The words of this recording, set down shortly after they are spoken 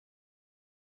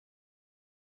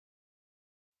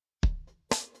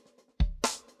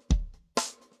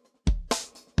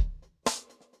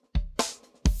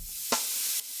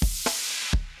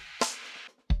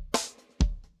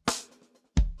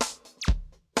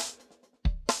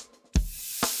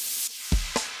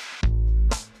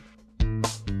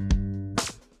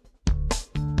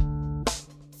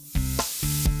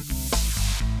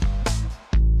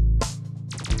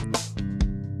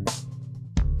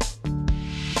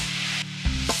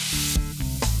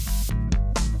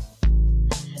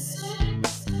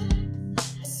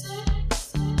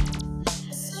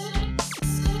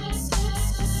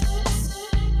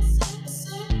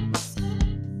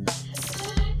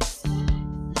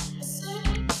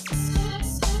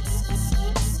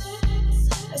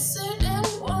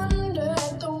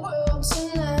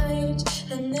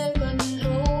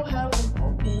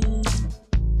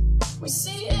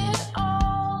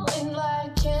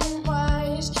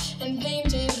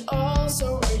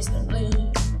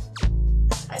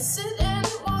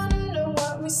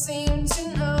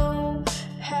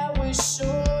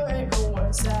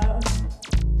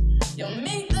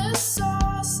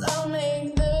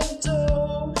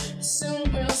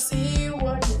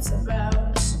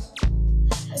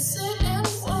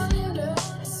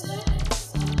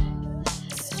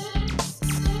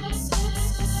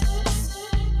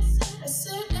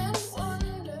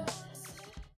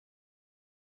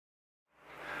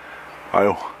Hi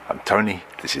all, I'm Tony,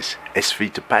 this is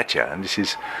SV Tapatya, and this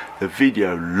is the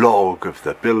video log of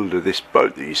the build of this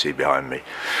boat that you see behind me.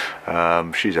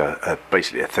 She's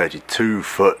basically a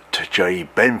 32-foot Jay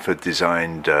Benford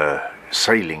designed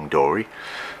sailing dory,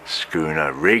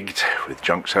 schooner rigged with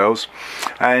junk sails,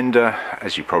 and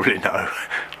as you probably know,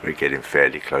 we're getting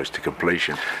fairly close to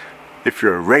completion. If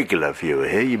you're a regular viewer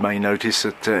here, you may notice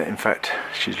that in fact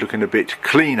she's looking a bit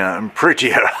cleaner and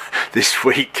prettier this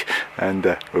week,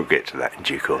 and we'll get to that in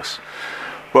due course.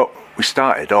 Well, we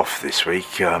started off this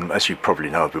week, as you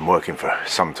probably know, I've been working for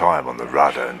some time on the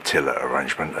rudder and tiller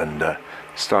arrangement, and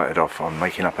started off on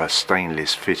making up a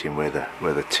stainless fitting where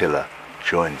the tiller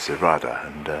joins the rudder,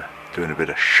 and doing a bit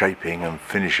of shaping and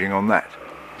finishing on that.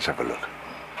 Let's have a look.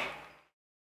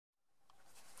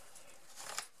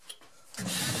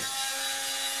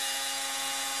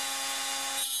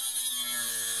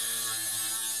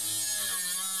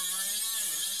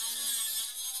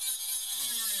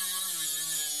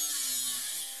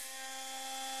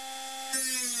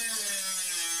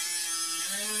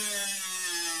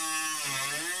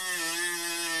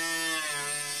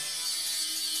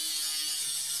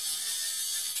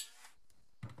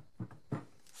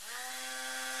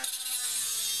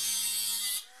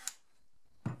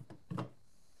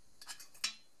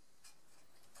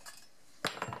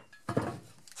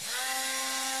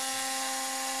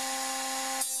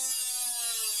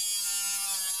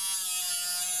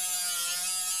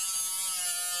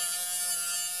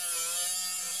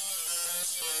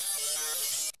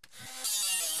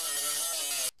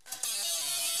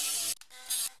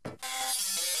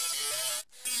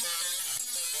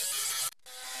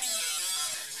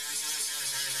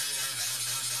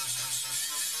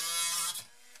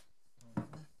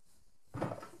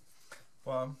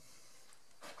 One.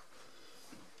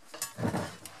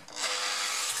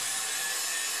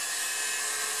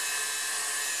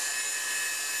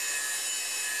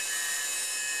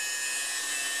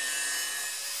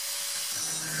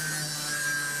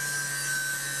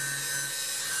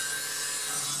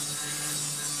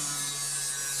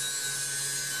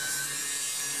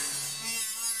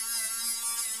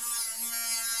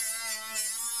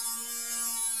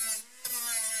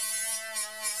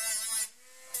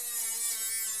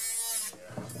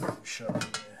 Sure.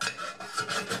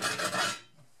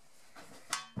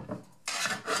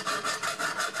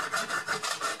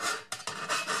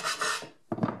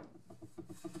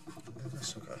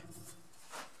 That's okay.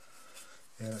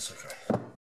 Yeah, that's okay.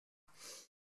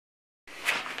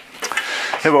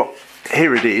 Yeah, well,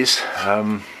 here it is.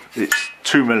 It's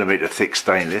 2mm thick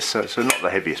stainless, so not the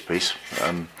heaviest piece.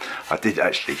 I did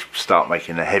actually start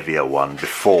making a heavier one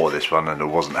before this one, and I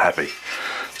wasn't happy.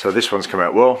 So this one's come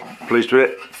out well, pleased with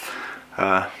it.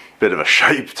 Bit of a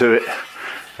shape to it,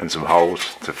 and some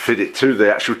holes to fit it to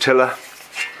the actual tiller.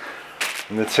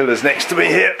 And the tiller's next to me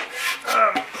here.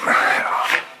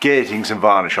 Getting some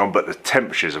varnish on, but the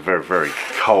temperatures are very, very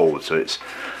cold, so it's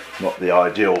not the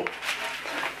ideal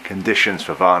conditions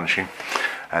for varnishing.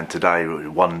 And today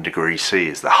 1 degree C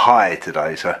is the high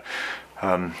today, so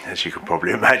as you can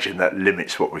probably imagine, that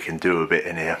limits what we can do a bit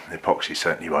in here. The epoxy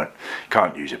certainly won't.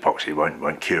 Can't use epoxy,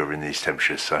 won't cure in these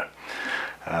temperatures. So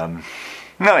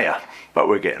no, yeah, but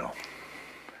we're getting on.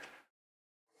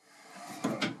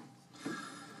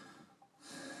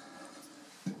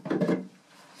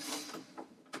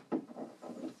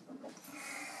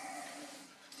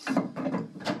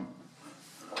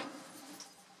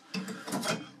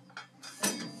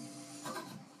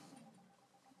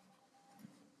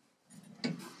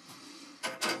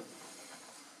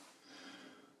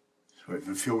 Wait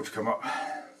for the fuel to come up.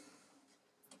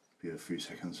 Be a few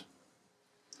seconds.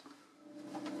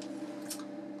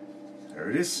 There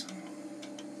it is.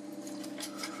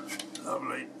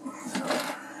 Lovely.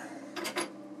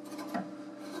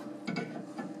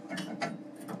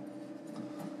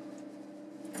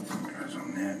 Goes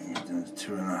on there. You do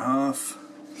 2.5.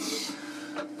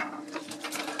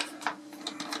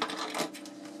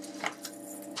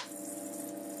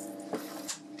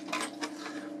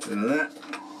 Bit of that.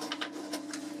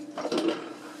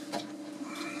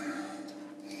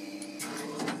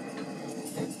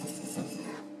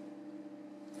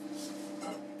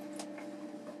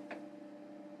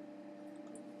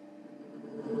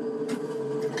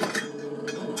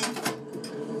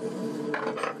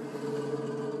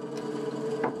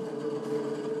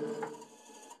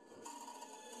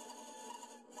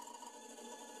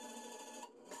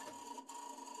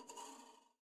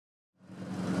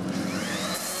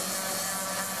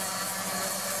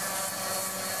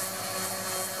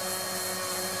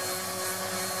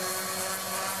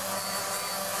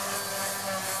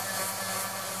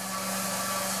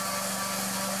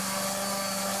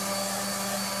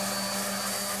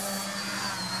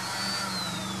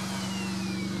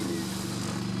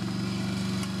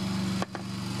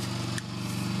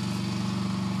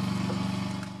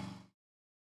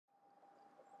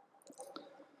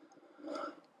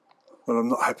 Well, I'm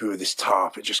not happy with this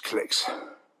tarp. It just collects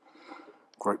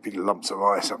great big lumps of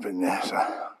ice up in there, so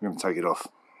I'm going to take it off.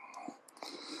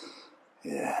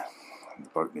 Yeah, the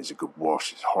boat needs a good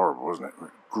wash. It's horrible, isn't it?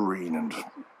 Green and,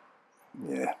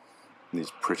 yeah,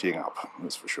 needs prettying up,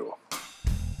 that's for sure.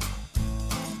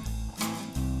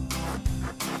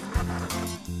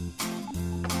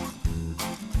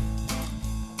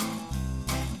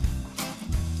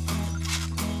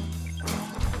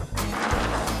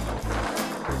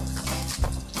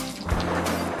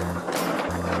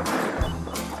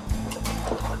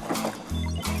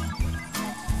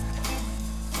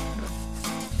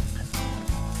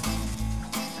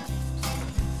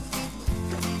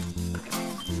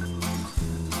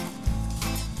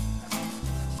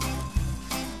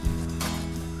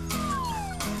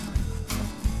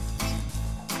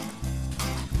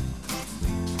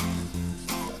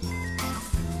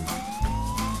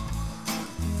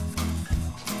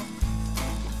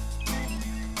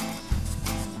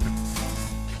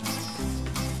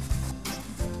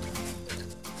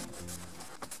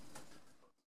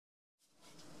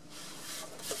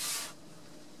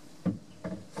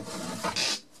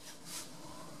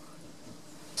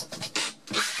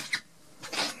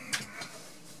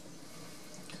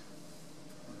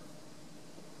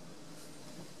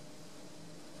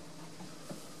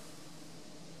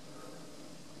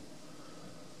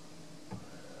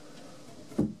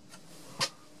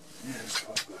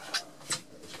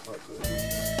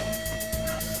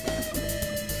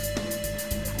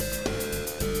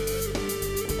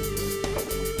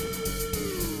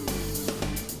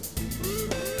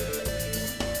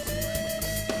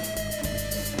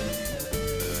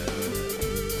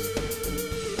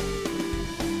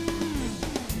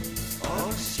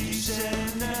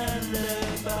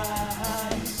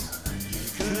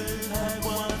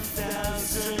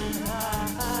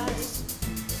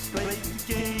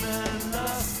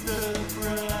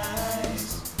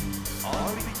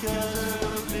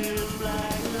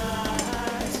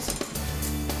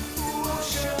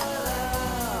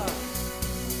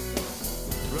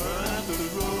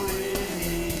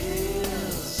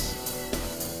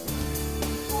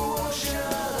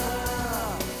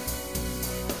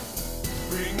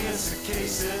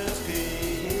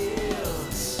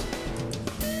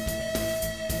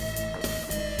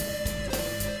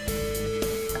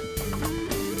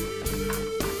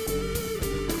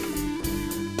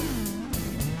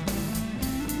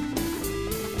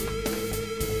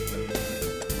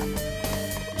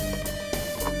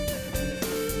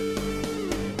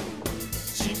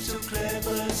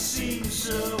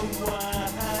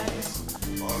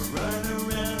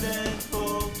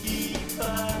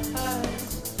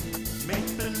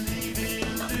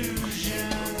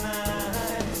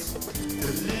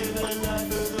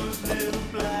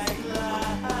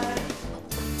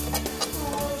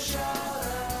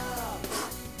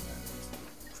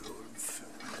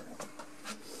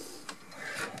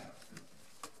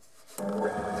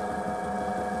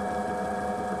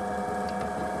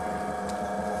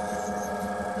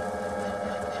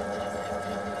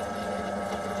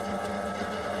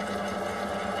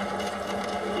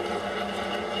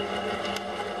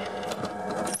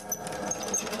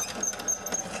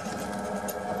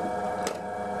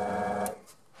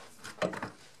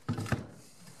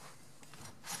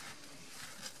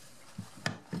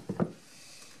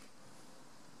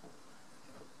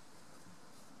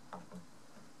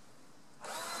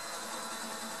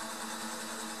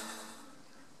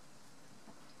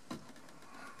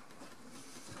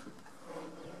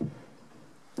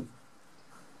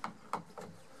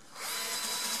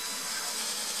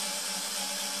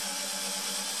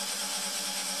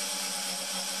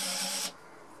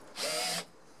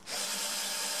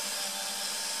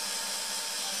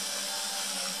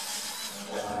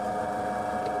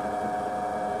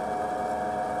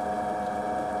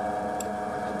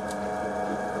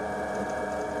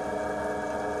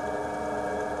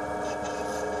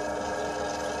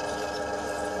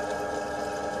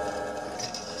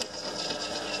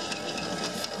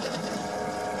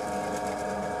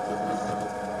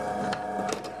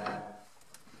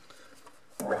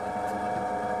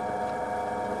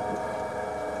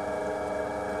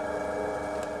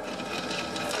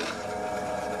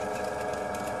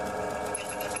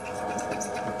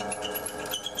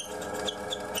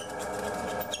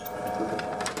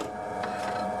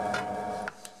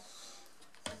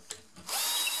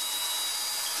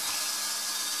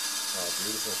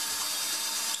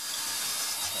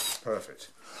 Perfect.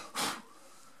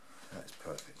 That's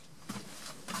perfect.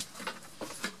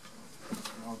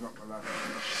 I'll drop my ladder.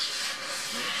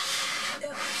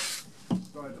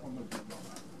 Slide on the bottom.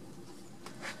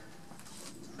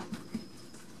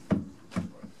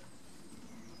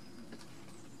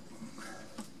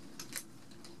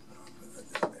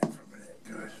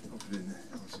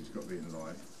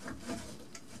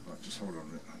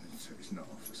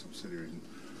 some silly reason.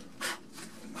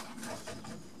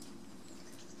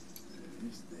 It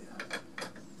is there.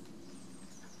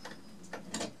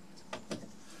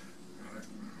 Right.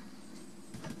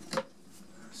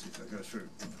 Let's see if that goes through.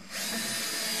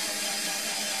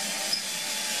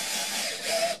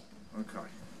 Okay,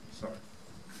 so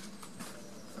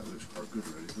that looks quite good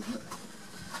really, doesn't it?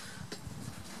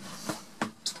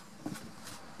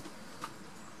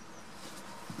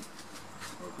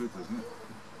 Quite good, doesn't it?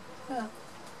 Yeah.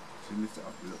 So you lift it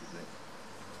up a little bit.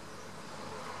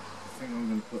 I think I'm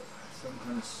going to put some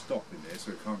kind of stop in there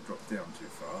so it can't drop down too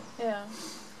far. Yeah.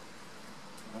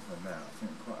 Other than that, I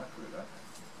think I'm quite happy with that.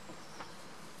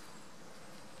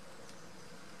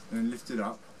 And then lift it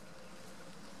up.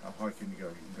 How high can you go?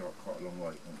 You can go up quite a long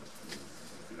way. You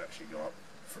could actually go up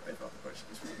forever,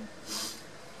 basically.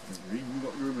 You've even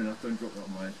got room enough, don't drop that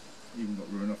on my head. You've even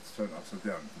got room enough to turn it upside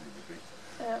down if need be.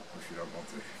 Yeah. If you don't want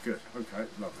to. Good, okay,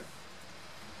 lovely.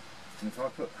 And if I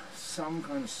put some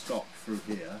kind of stop through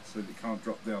here so that it can't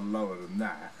drop down lower than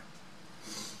that,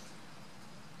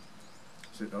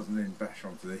 so it doesn't then bash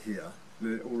onto the here,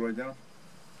 let it all the way down.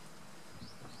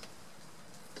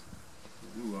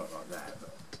 It will work like that,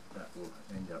 but that will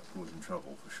end up causing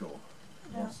trouble for sure.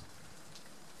 Yeah.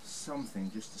 Something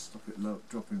just to stop it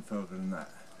dropping further than that.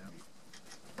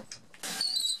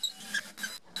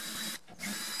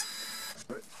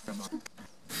 Come on.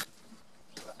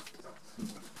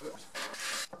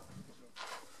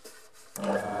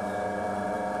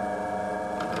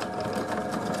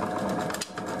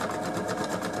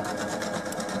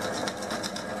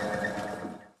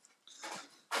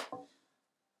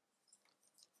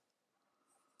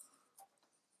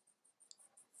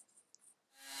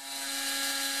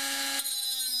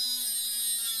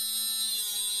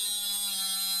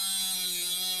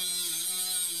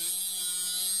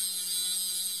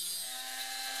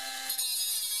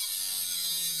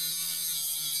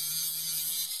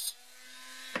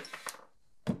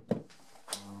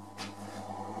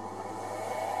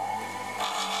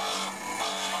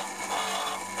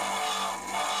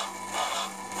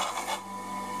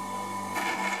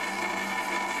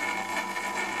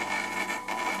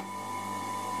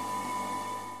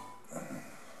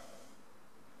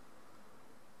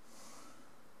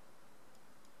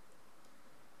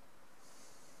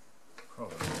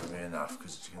 Probably not going to be enough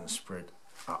because it's going to spread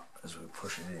up as we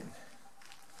push it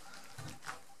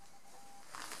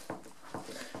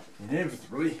in.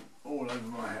 Inevitably, all over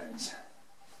my hands.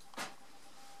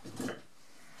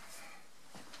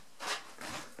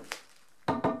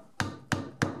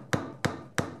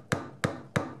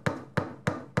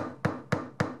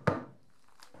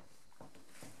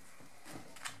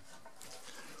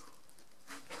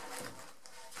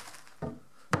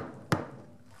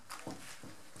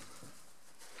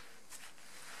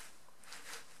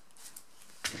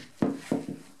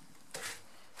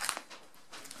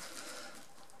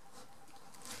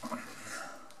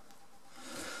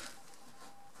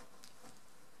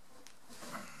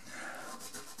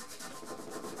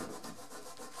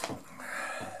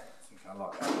 I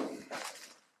like that.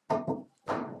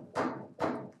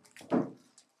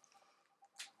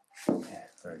 Yeah,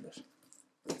 very good.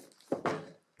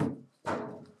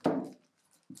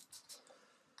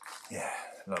 Yeah,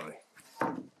 lovely.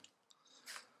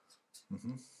 We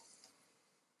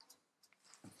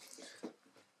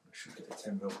should get a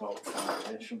 10mm bolt from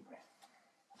here, shouldn't we?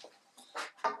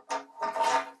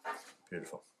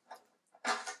 Beautiful.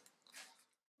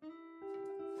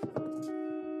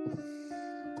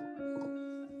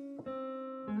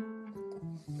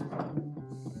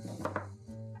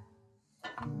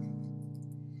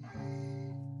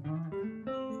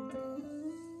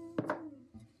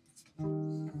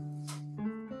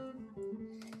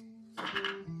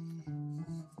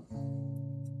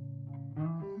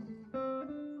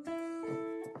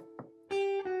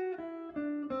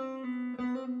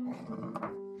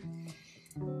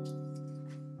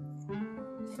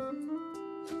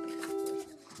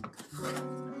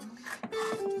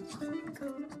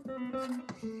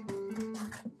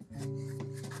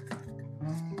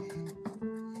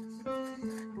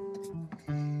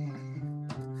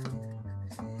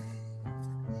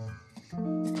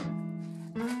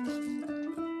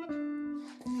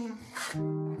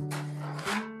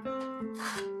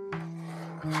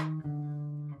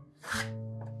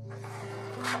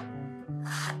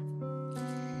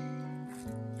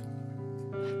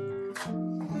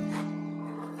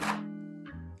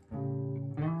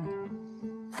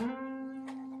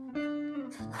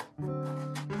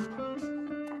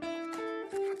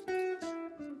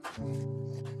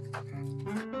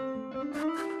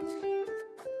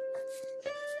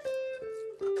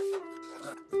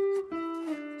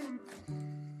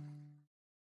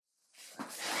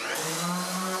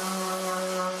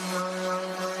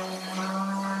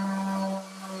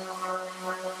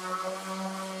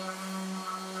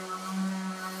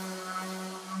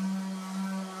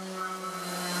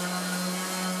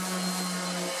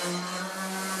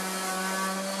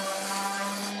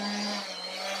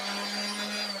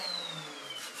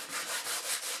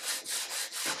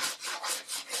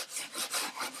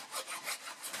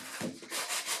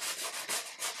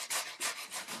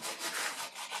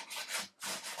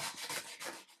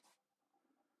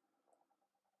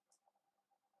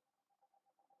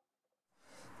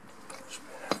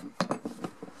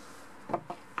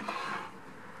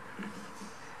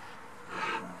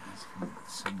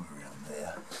 somewhere around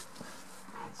there.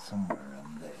 Somewhere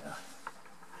around there.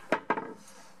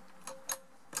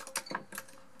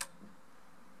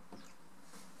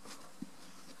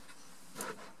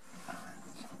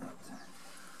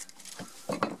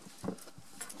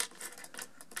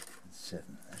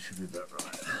 Seven. That should be about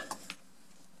right.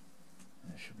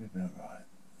 That should be about right.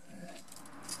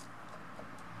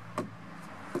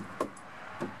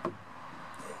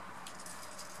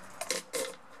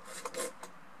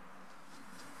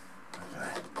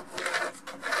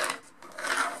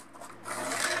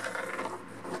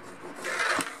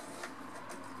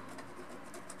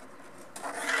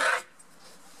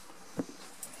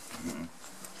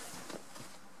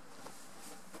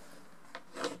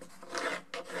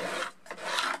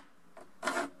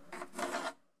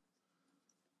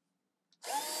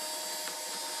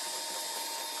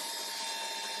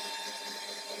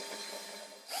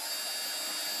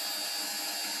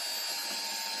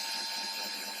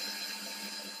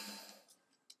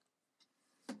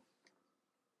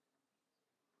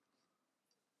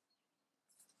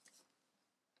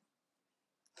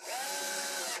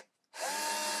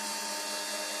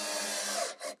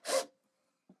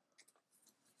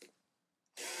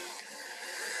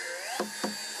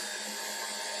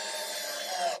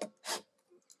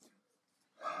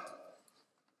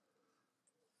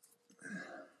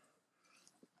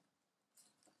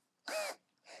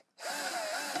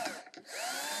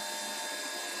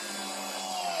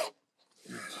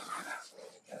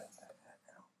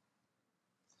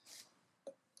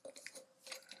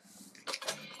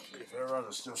 The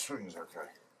rudder still swings okay.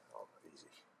 Oh, easy.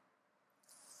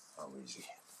 Oh, easy.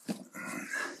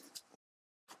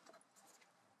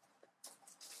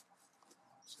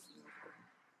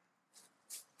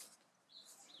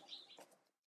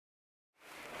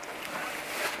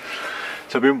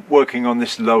 So I've been working on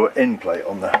this lower end plate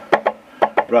on the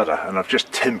rudder, and I've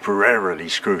just temporarily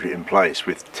screwed it in place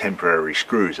with temporary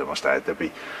screws, I must add.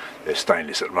 They're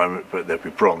stainless at the moment, but they'll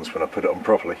be bronze when I put it on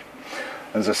properly.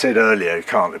 As I said earlier, you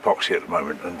can't epoxy at the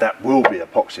moment, and that will be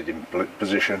epoxied in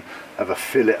position. Have a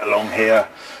fillet along here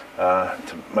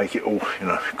to make it all, you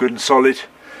know, good and solid,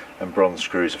 and bronze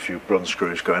screws, a few bronze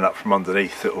screws going up from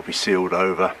underneath that will be sealed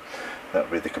over.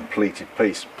 That'll be the completed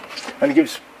piece, and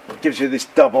it gives you this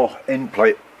double end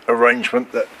plate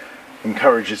arrangement that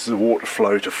encourages the water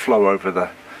flow to flow over the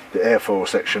airfoil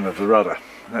section of the rudder.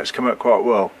 That's come out quite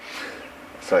well.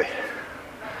 So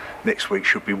next week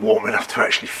should be warm enough to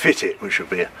actually fit it, which will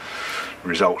be a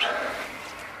result.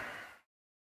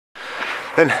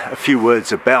 Then a few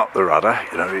words about the rudder.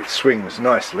 You know, it swings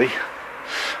nicely.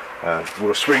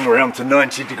 We'll swing around to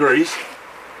 90 degrees.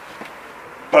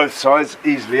 Both sides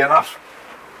easily enough,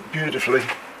 beautifully.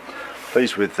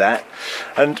 Pleased with that.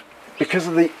 And because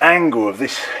of the angle of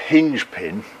this hinge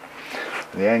pin,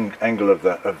 the angle of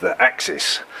the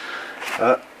axis,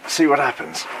 see what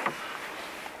happens.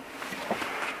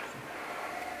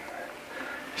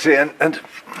 See, and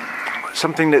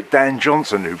something that Dan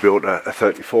Johnson, who built a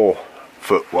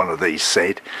 34-foot one of these,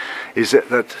 said is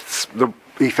that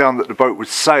he found that the boat would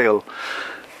sail.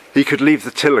 He could leave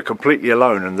the tiller completely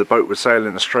alone, and the boat would sail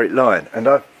in a straight line. And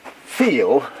I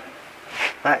feel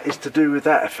that is to do with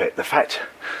that effect, the fact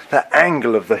that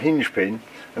angle of the hinge pin,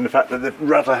 and the fact that the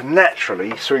rudder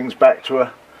naturally swings back to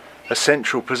a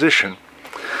central position.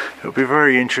 It'll be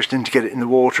very interesting to get it in the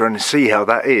water and see how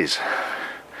that is.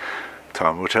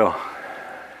 Time will tell.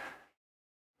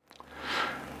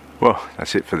 Well,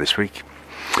 that's it for this week.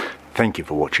 Thank you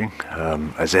for watching.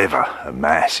 As ever, a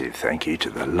massive thank you to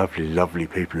the lovely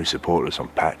people who support us on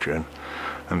Patreon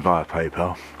and via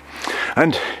PayPal.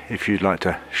 And if you'd like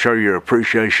to show your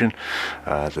appreciation,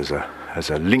 there's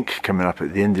a link coming up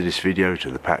at the end of this video to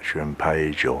the Patreon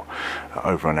page, or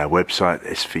over on our website,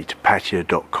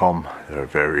 svtapatya.com. There are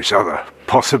various other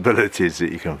possibilities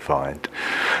that you can find.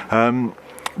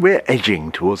 We're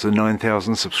edging towards the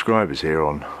 9,000 subscribers here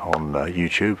on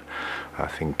YouTube. I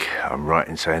think I'm right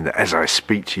in saying that as I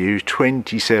speak to you,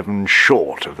 27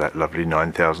 short of that lovely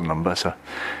 9,000 number. So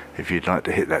if you'd like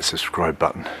to hit that subscribe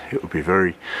button, it would be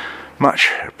very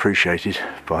much appreciated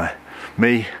by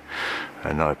me,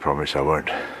 and I promise I won't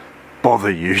bother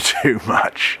you too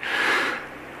much.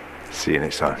 See you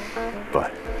next time.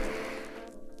 Bye.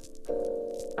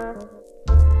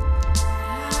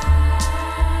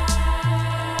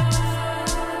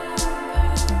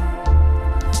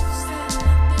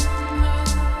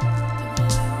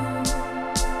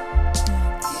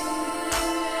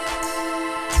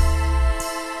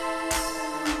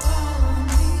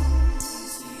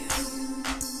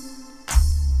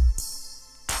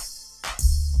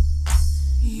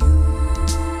 You